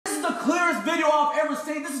clearest video I've ever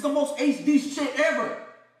seen. This is the most HD shit ever.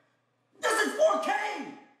 This is 4K.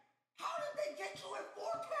 How did they get you in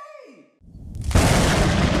 4K?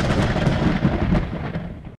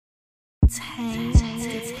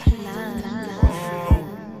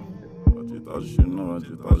 I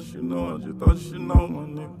just thought you should know, my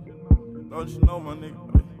nigga. Thought you know, my nigga.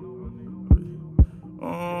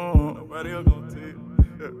 Nobody else gonna tell you.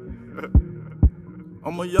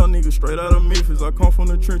 I'm a young nigga straight out of Memphis. I come from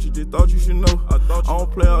the trenches, just thought you should know. I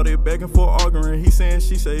don't play all that back and forth arguing. He saying,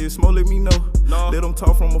 she say, it's smoke, let me know. Let him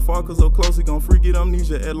talk from afar, cause up close he gon' freak it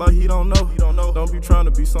amnesia. Act like he don't know. Don't be trying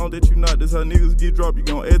to be something that you not. That's how niggas get dropped. You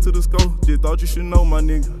gon' add to the scope. Just thought you should know, my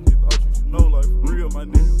nigga. Just thought you should know, like for real, my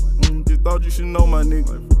nigga. Just thought you should know, my nigga.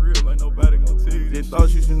 Like for real, like nobody gon' tell you. Just thought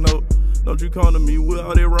you should know. Don't you come to me with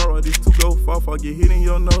all that raw, this 2 go fall, I get hit in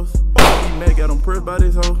your nose. He mad, got him pressed by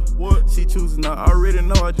this hoe. What? She choosing, I already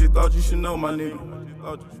know, I just thought you should know, my nigga.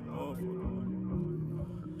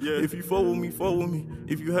 Yeah. If you fuck with me, fuck with me.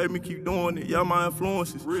 If you hate me, keep doing it. Y'all my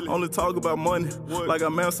influences. Really? Only talk about money. What? Like I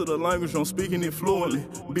master the language, I'm speaking it fluently.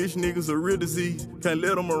 Bitch niggas a real disease. Can't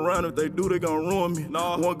let them around. If they do, they gon' ruin me.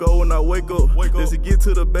 One go when I wake up. Just to get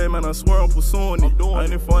to the bed, man, I swear I'm pursuing it.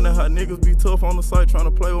 Ain't it funny how niggas be tough on the site, trying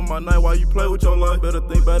to play with my night while you play with your life. Better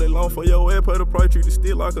think about it long for your ass, pay the price. Treat it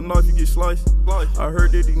still like a knife, you get sliced. I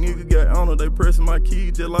heard that these niggas got honor. They pressing my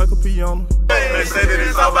keys just like a piano. They say that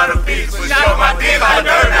it's all about the beats, but show my dick like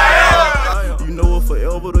dirt now. You know it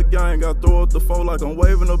forever, the gang. I throw up the phone like I'm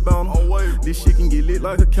waving a banner. This shit can get lit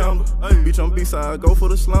like a candle. Bitch, I'm B-side, I go for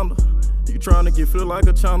the slander. You tryna get flipped like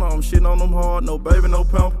a channel. I'm shitting on them hard, no baby, no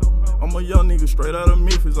pamper. I'm a young nigga straight out of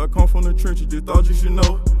Memphis. I come from the trenches, just thought you should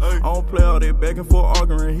know. I don't play all that back and forth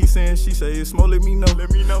arguing. He saying, she say, it's smoke, let me know.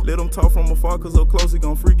 Let him talk from afar, cause up close he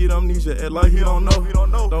gon' freak it amnesia. Act like he don't know.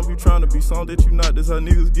 Don't be trying to be something that you not. That's how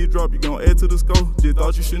niggas get dropped. You gon' add to the scope. Just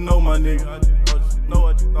thought you should know, my nigga. I just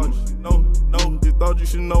thought you should know. Just thought you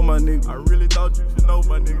should know, my nigga. I really thought you should know,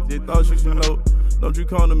 my nigga. Just thought you should know. Don't you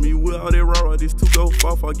come to me with all that raw, this 2 go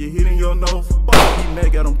fall, I get hit in your nose. He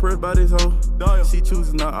mad, got him pressed by this hoe. She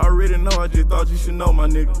choosing, I already know. I just thought you should know, my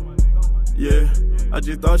nigga. Yeah, I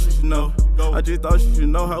just thought you should know. I just thought you should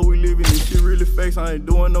know how we living. This shit really fakes, I ain't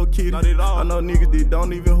doing no kidding. I know niggas that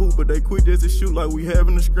don't even hoop, but they quit just to shoot like we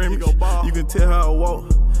having a scrimmage. You can tell how I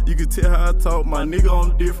walk, you can tell how I talk. My nigga,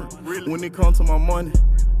 I'm different. When it comes to my money,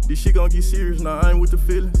 this shit gon' get serious, now I ain't with the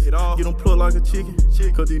feelings. Get them plucked like a chicken.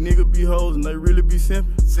 Cause these niggas be hoes and they really be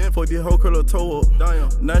simping. Fuck this hoe, curl her toe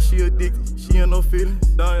up. Now she addicted, she ain't no feelings.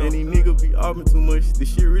 And these niggas be arguing too much.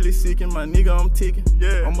 This shit really sick and my nigga, I'm ticking.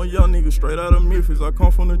 I'm a young nigga straight out of Memphis. I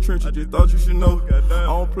come from the trenches, I just thought you should know. I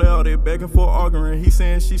don't play all that back and forth arguing. He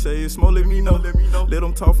saying, she say, it's smoke, let me know. Let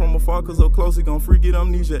him talk from afar, cause up close he gon' freak it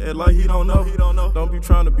amnesia. Act like he don't know. Don't be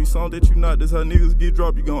trying to be something that you not. That's how niggas get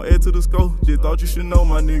dropped. You gon' add to the scope. Just thought you should know,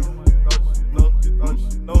 my nigga.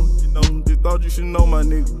 Just thought you should know, my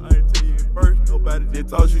nigga. I ain't tell you first, nobody just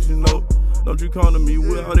thought you should know. Don't you come to me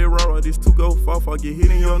with all that raw, this 2 go fall, I get hit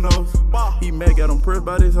in your nose. He mad, got him pressed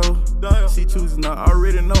by this hoe. She choosing, I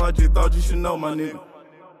already know. I just thought you should know, my nigga.